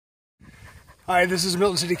Hi, this is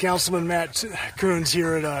Milton City Councilman Matt Coons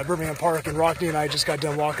here at Birmingham Park, and Rockney and I just got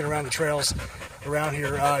done walking around the trails around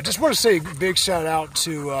here. Just want to say a big shout out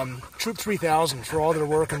to Troop 3000 for all their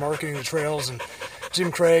work in marketing the trails, and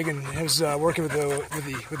Jim Craig and his working with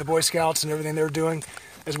the Boy Scouts and everything they're doing,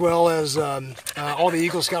 as well as all the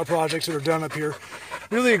Eagle Scout projects that are done up here.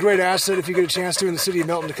 Really a great asset if you get a chance to in the city of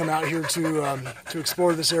Milton to come out here to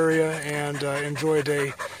explore this area and enjoy a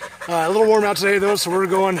day. A little warm out today though, so we're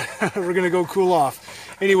going to go cool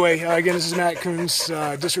off. Anyway, again, this is Matt Coons,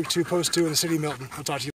 District 2, Post 2 in the city of Milton. I'll talk to you.